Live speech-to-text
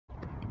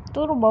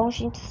Tudo bom,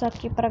 gente? Isso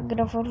aqui para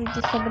gravar um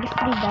vídeo sobre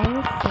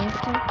Fridaydani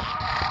certo?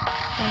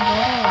 Então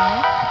bora lá.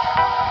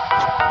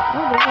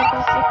 Meu Deus, eu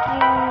pensei que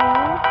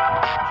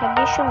já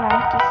deixa o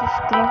like, se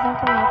inscreva no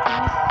canal,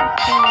 ative o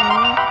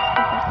sininho,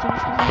 compartilhe com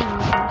os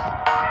amigos.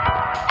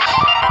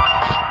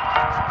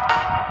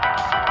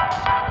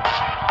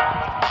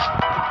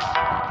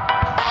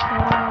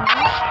 Bora lá.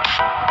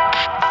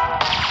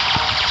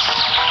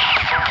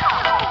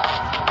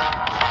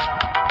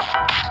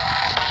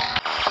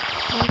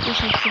 Pronto,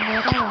 gente,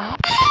 bora lá.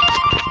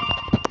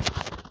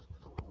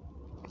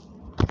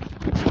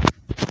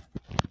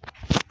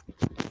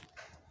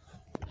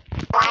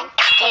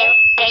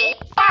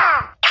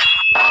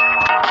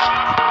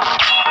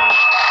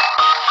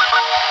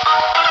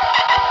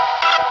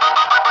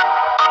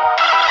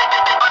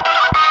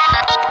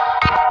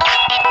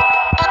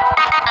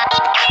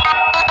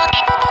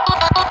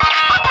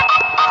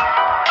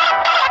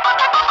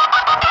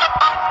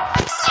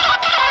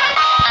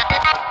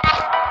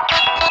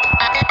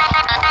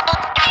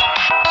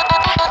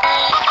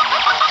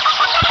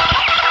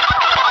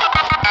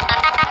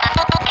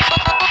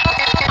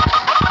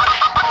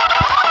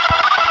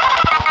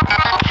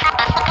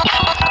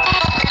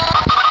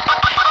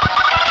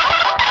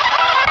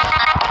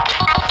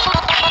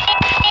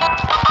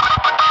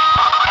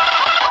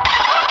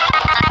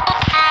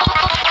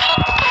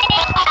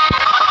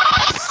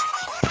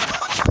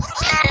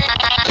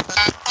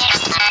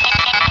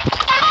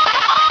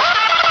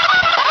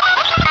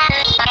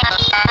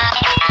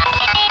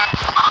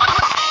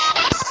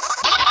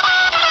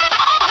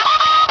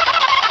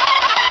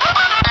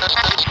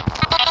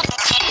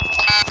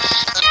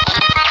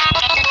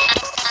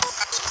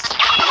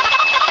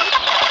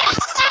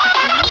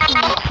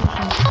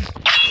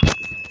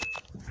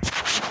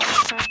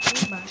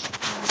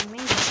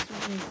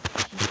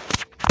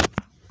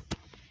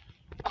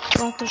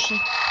 Pronto,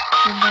 gente,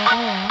 bora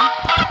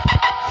lá.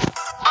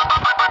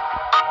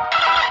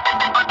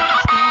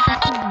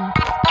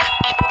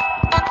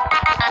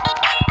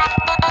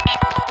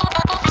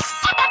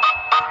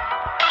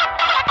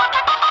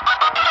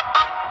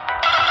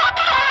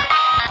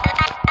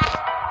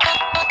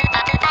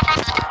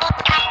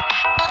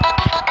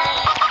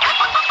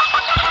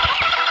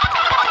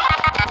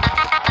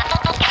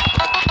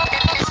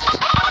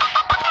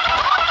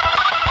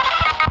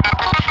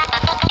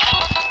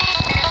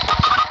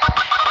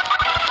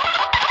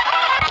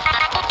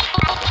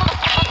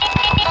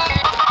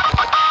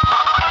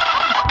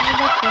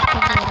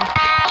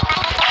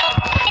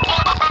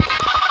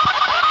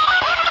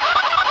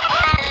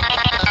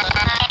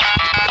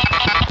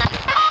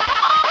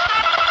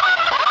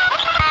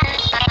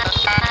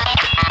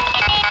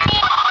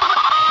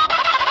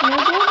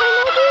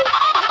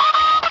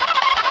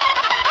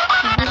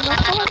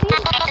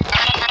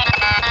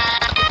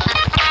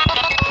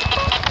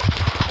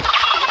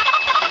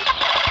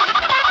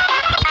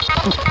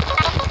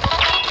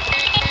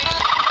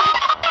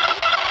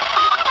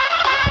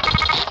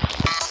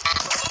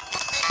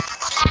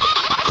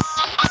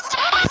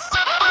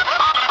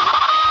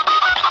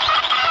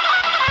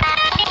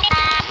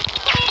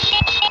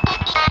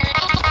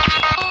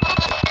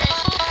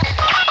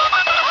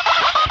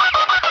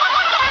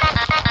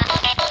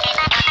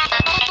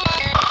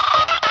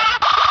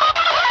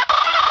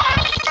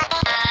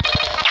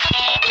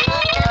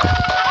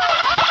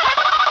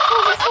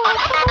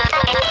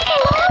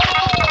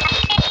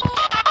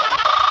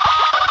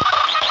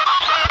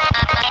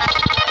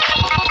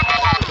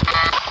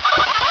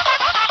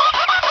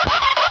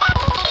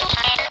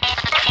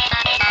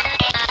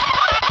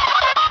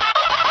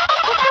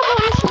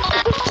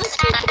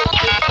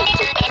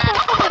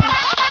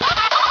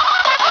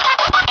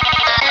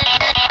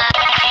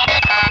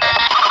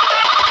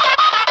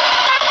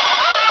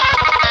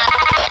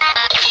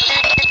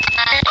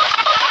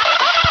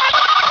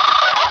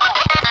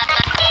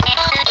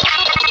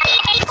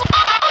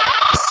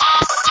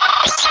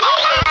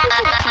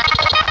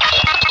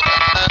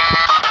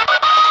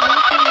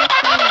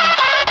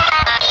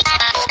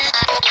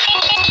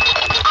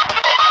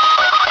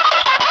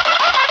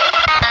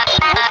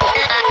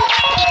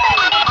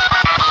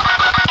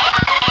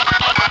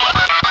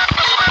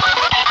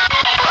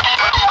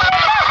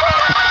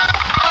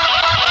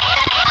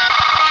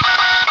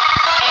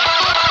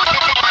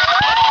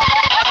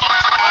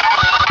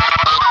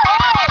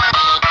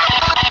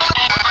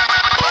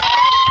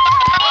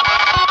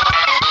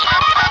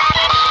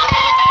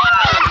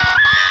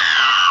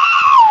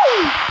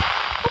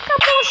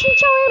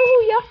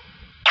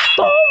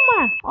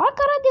 Toma! Olha a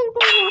cara dele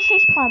com essa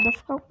espada.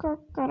 Fica com a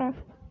cara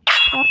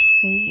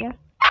feia.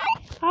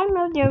 Ai,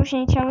 meu Deus,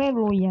 gente.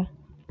 Aleluia.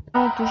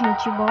 Pronto,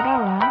 gente. Bora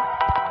lá.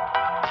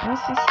 Não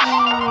sei se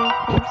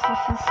vocês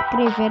se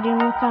inscreverem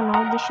no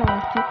canal. Deixa o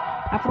like.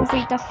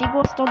 Aproveita, se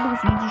gostou do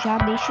vídeo, já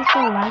deixa o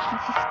seu like.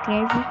 Se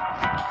inscreve.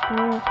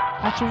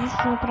 Ative o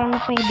sininho pra não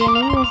perder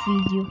nenhum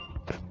vídeo.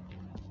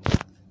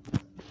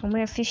 Vamos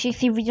assistir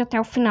esse vídeo até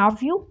o final,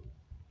 viu?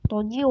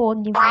 Tô de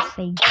olho em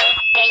vocês.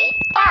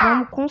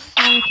 Vamos com o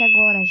Sonic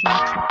agora,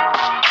 gente.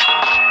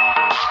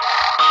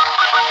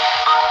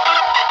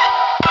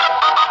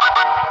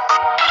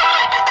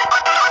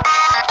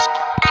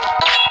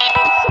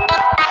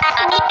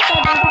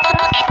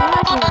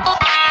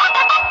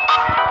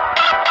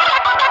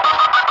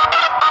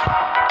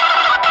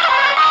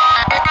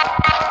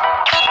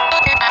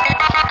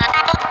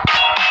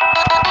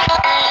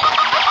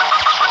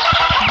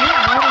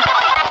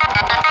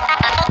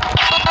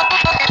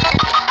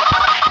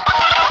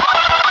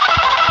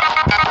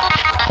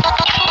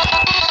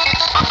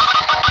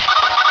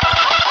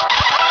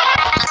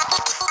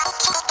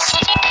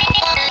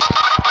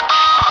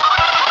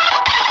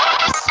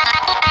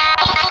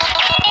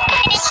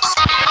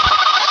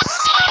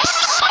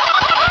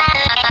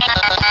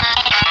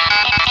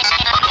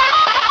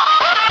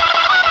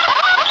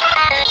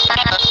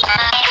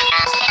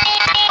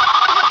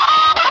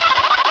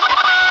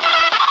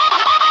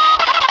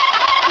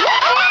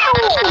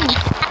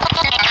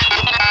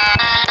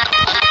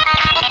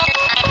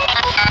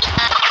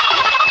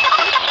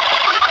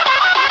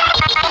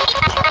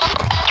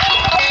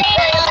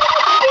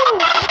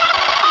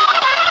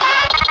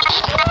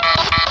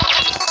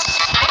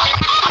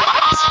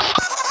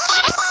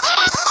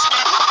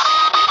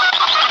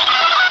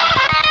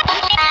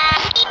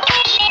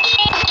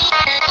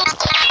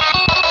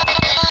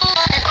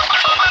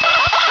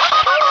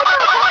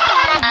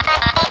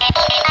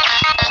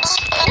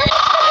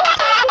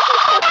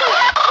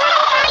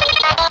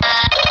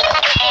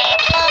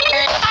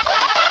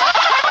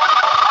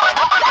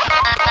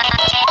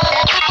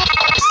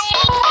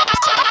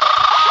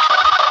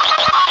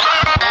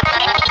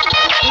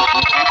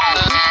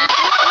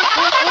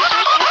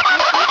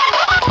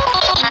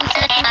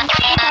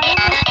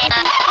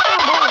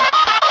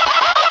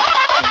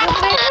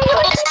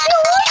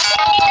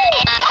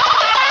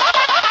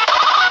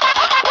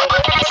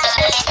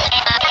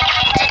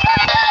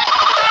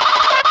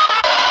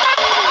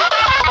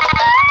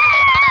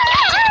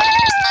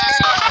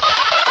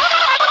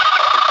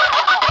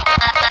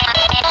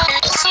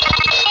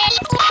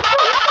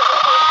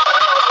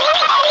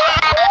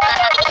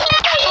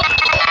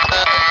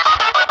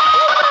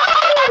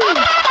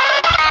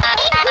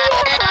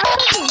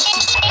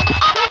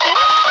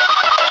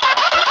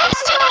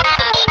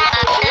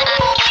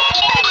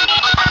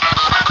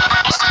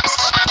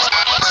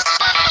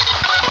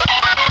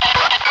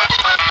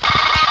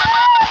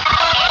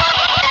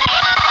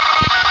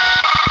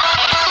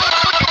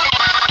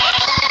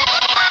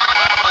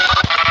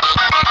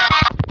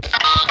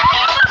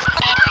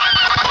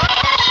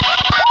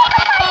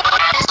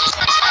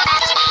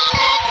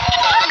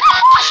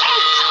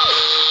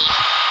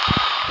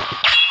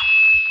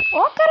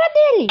 cara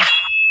dele.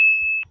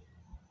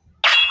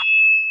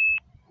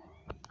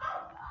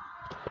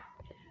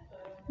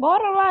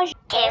 Bora lá,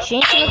 gente.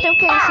 Não tem o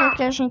que assim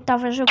que a gente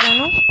tava jogando.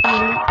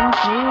 Ele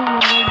enviou, meu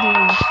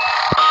Deus.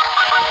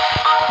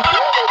 Até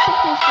não sei se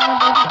funciona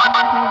da minha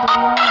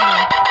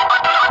mulher.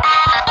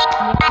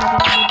 Minha cara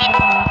dele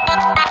da moto.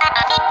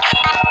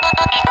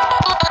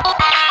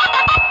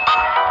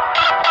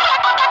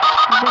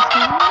 Deus que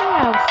não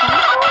é o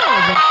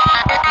sangue.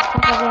 Acho que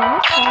eu vou ganhar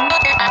um sangue.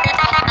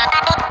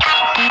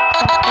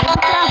 Tá todo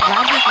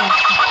travado,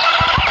 gente.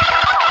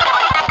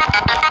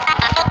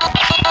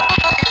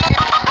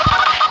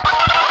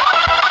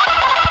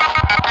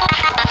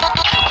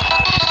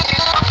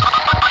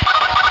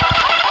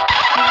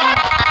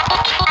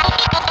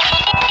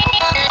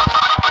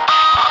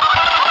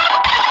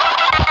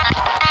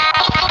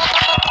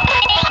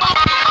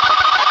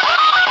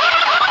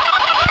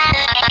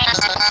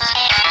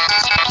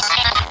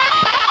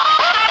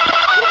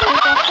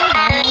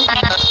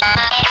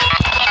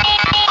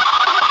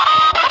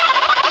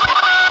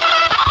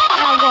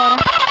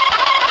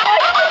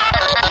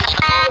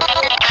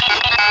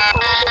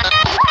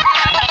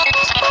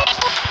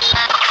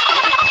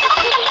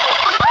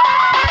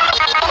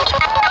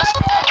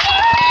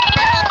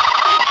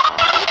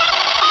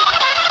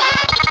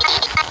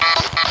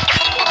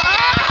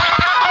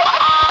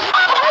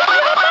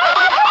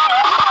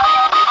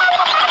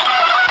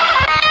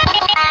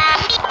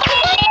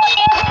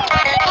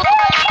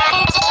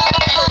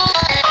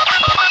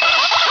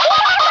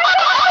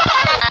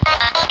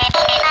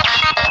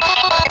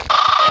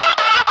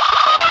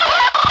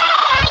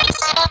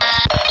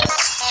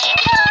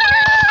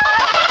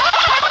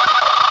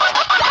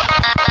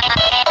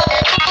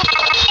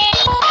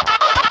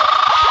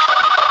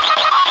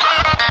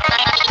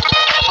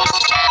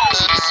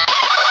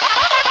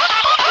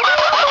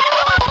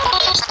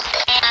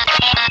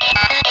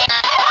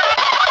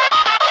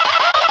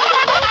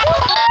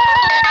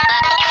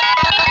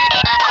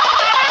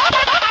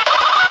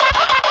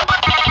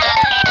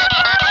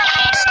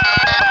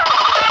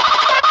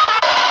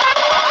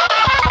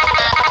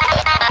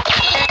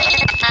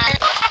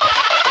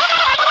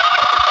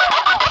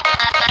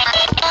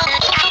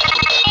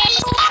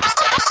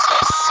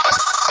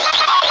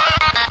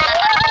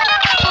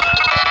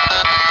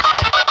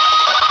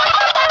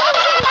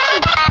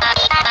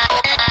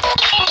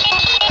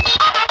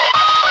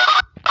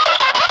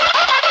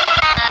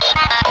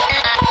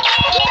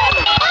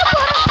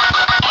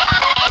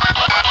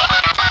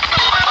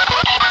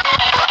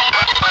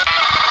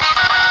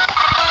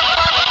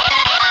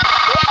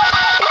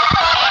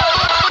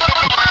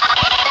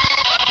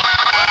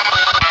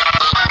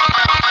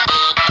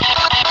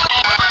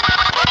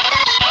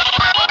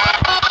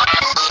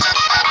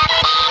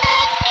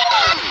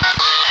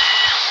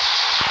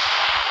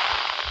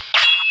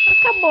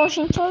 Acabou,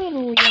 gente,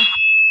 aleluia.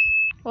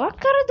 Olha a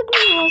cara do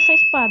Green essa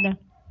espada.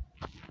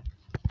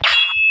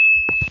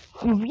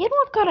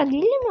 Viram a cara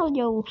dele, meu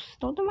Deus?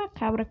 Toda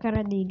macabra a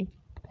cara dele.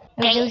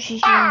 Meu Deus,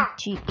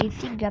 gente,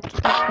 esse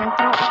gato tá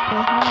contra o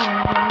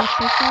Fernando. Eu não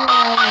sei se é o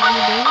nome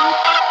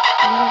dele.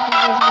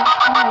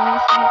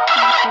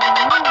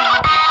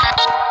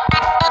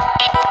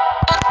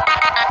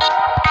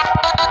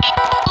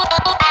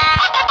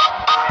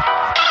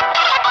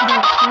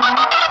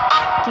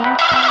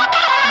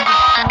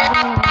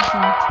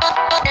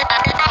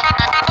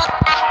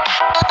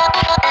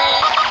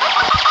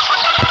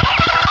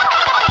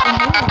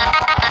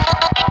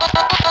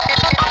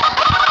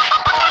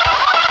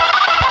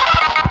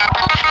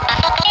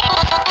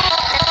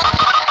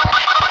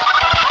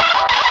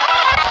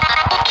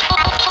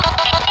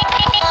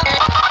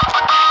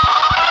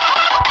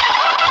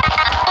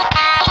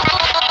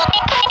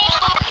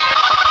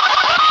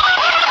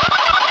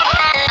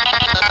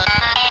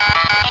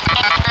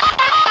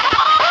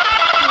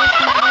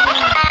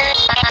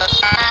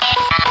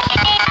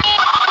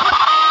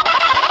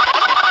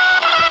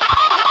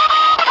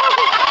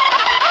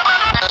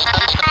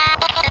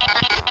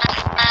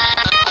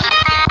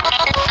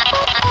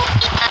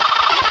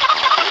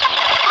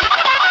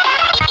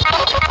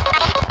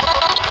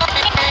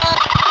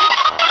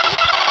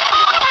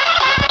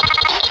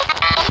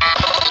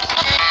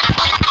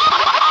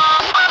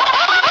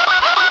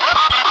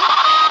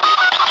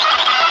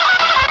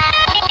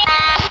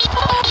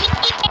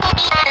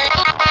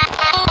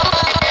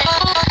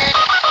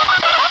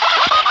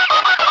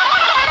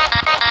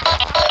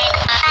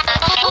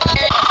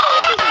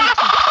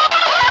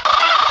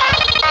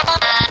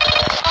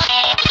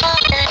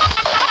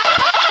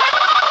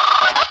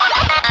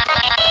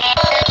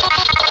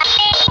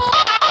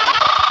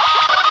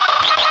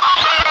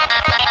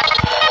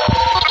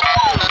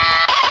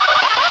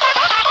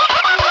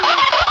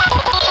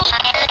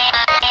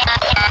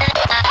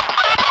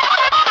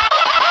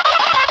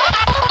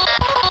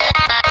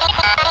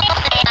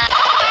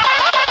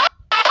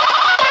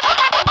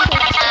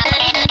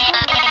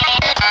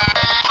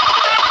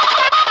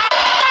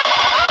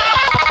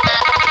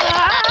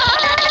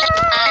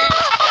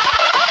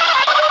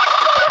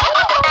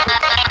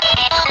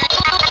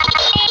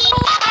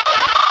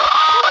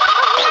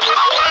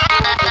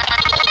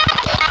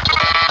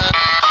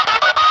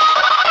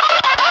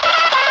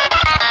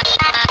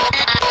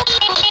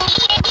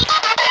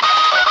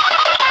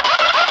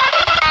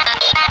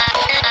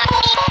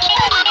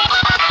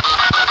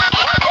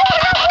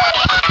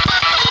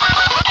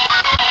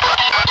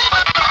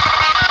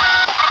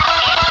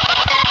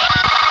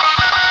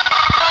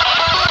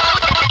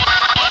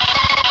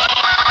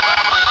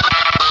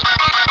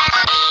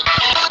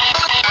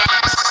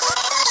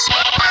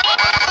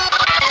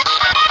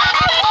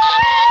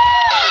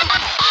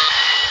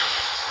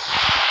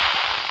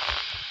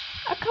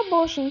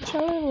 acabou, gente.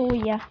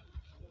 Aleluia.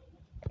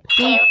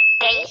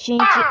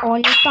 Gente,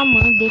 olha o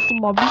tamanho desse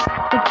Bob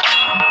Esponja.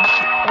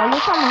 Olha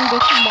o tamanho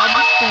desse Bob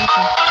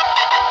Esponja.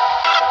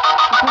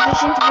 Depois a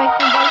gente vai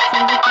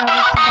conversando pra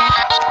ver se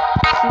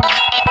dá.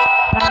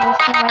 Pra ver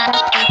se vai dar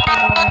certo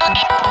agora,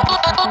 gente. Pra ver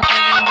se tá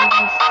controlando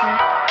isso.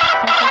 Só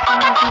que essa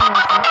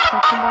maravilhosa. Só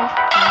que vai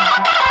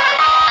esponja.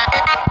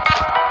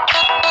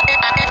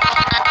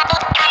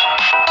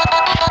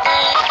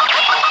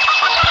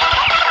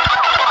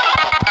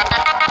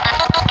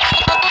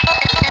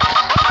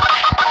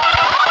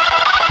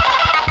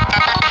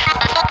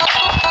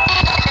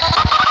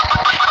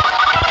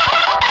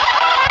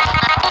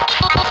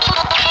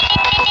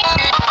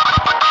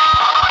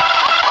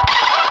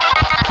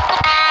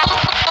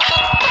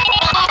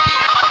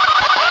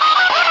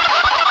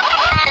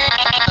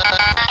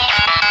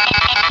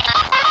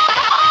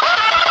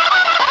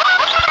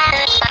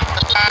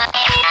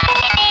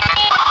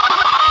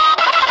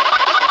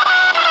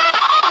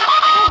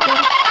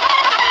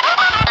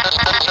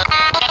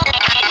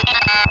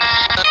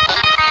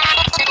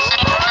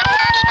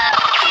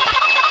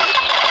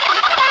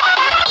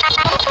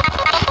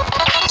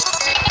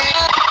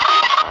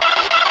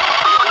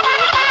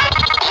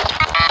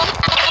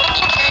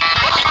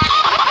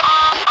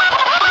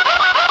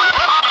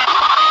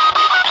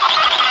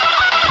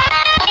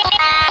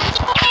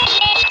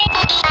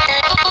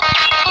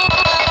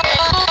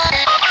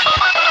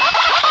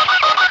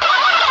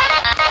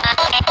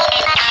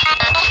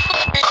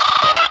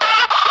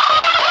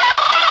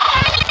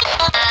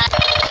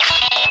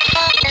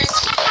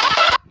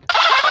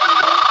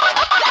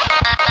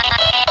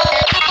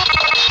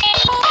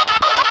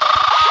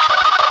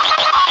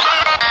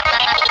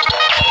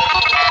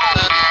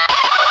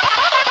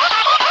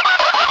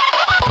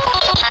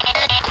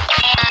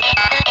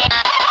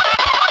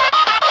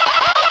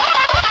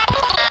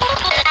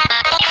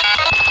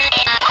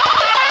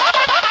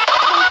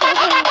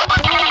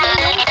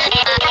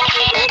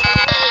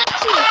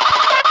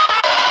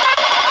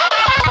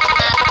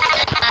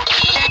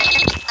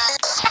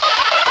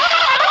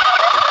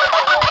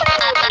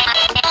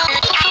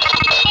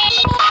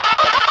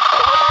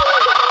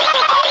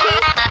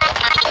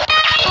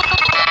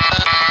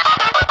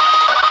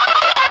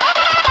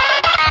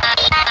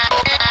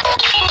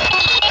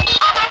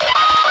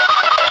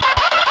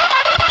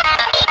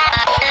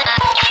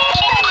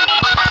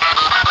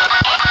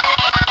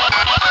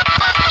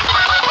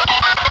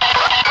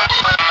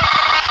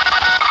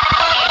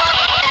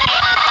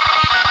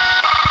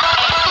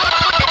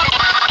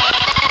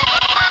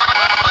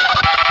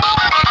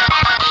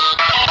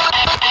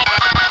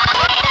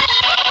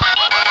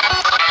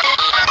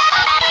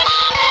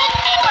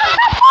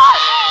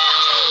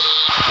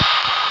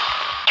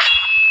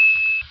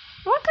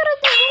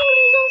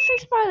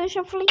 Eu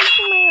já falei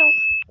isso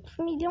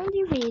um milhão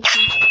de vezes.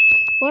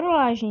 Bora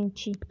lá,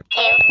 gente.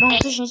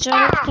 Pronto, gente.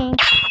 Olha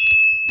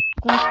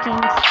com quem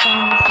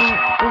estamos.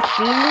 O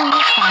filho e o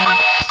pai.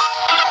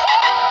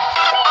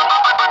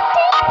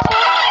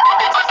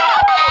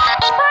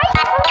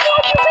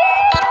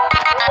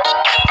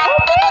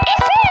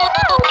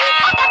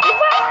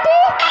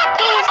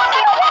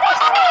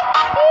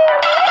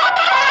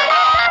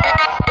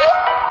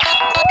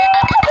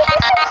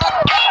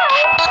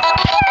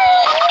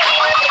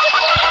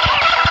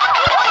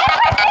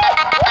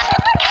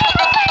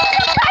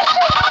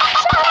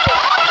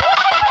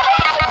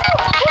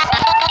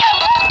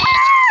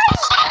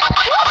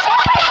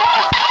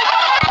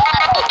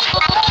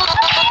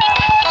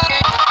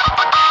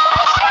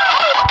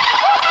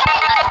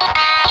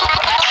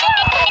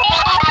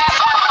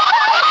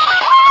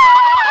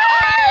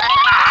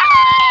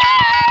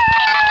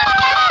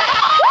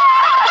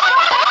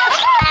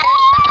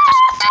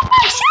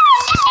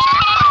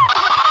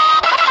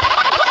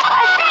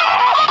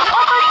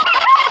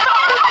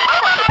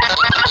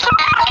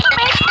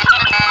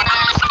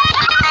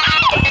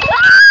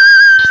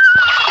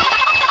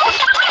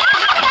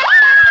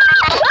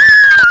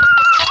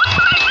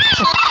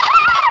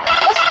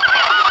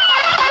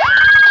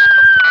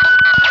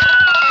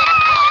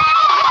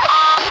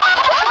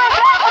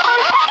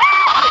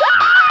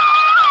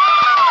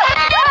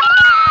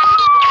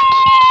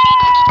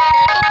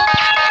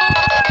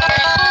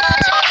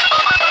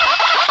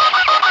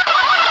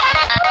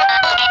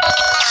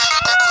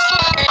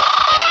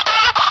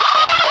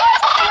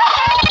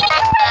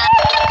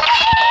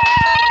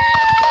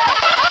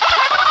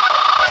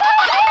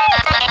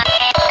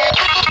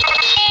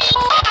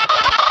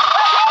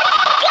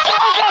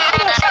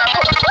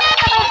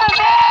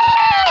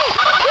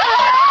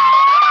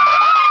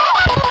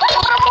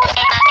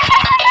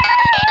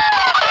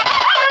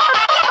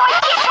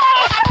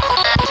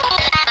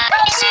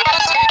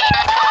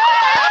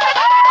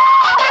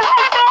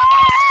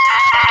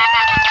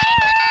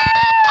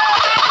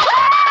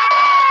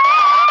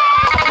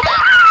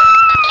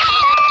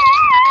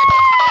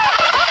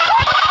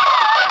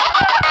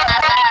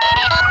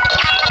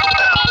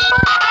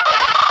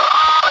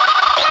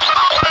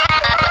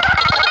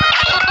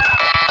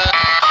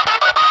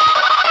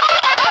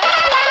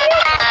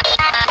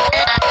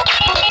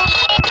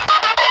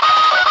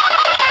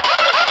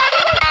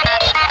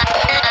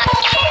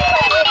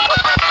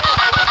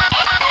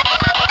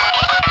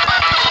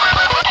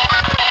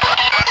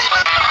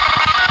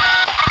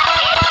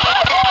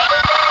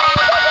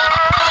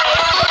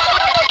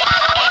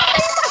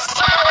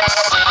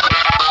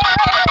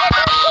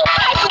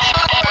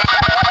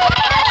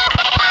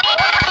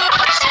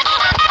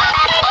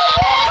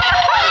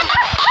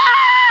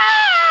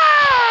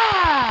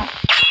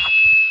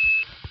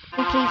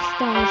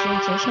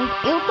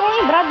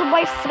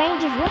 boyfriend,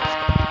 viu?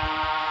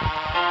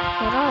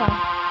 Bora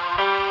lá.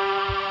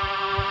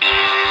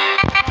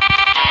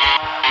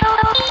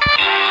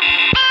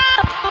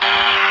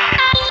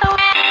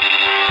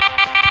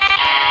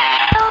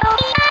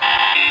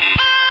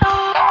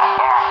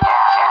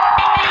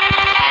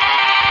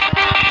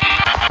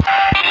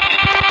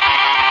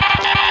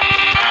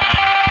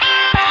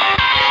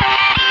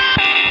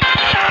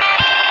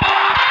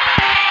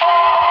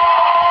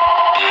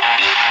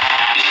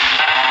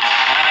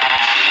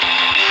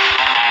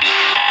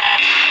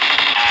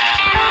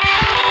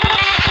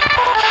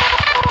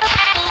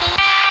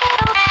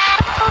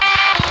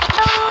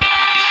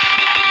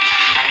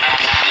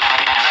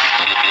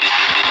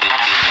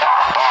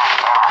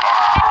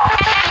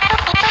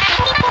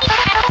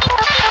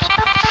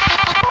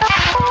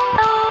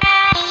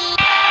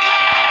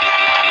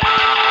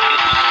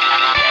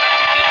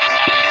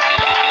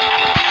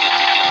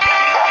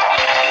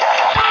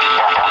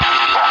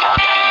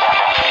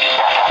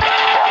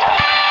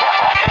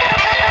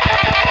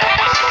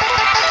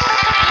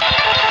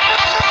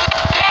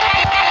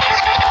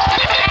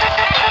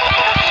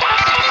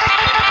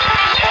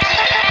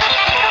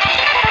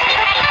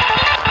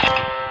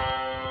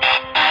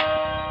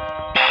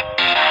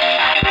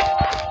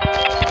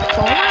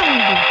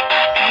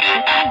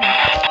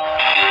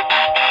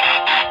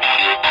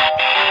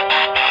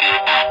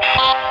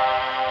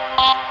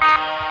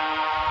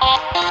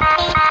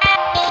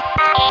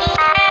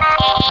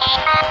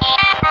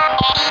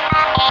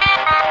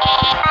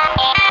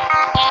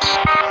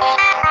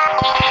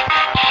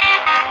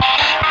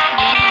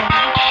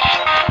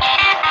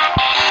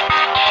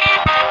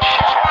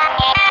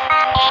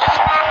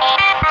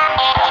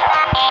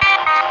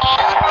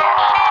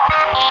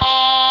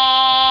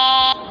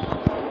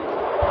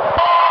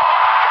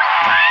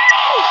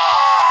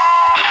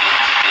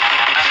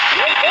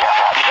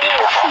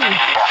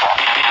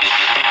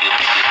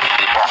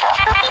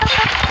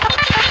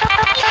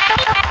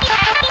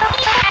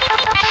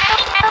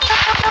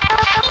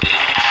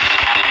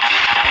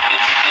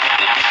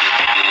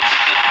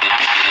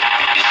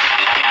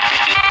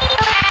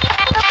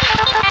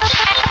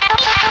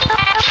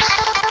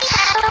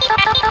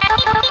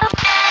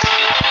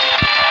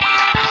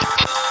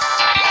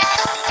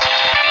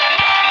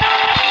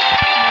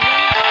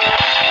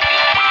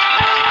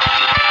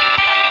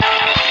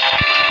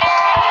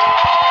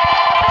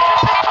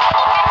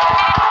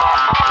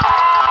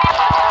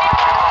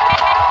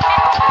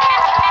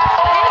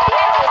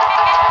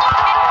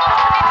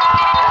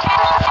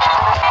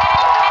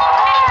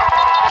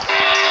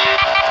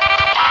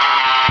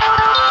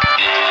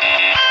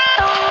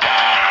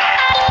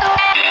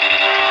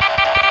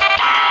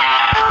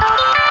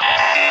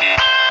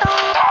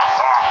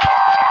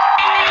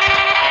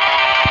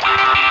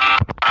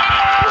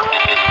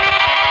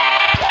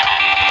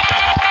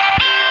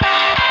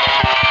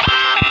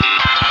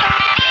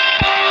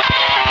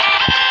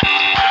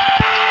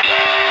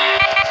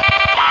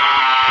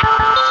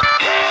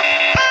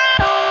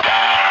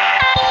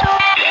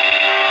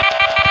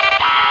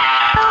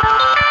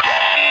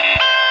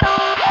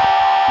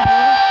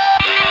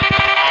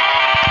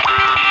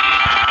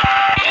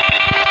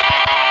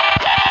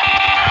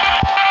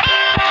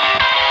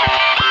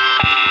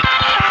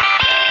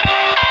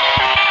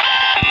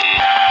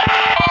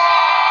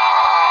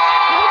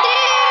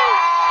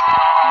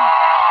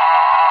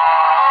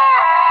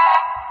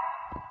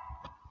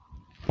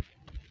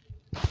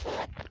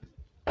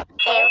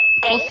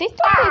 Vocês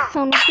estão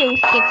pensando que eu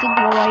esqueci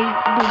do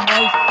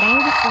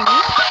boyfriend?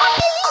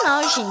 Isso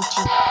não,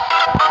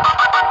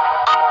 gente.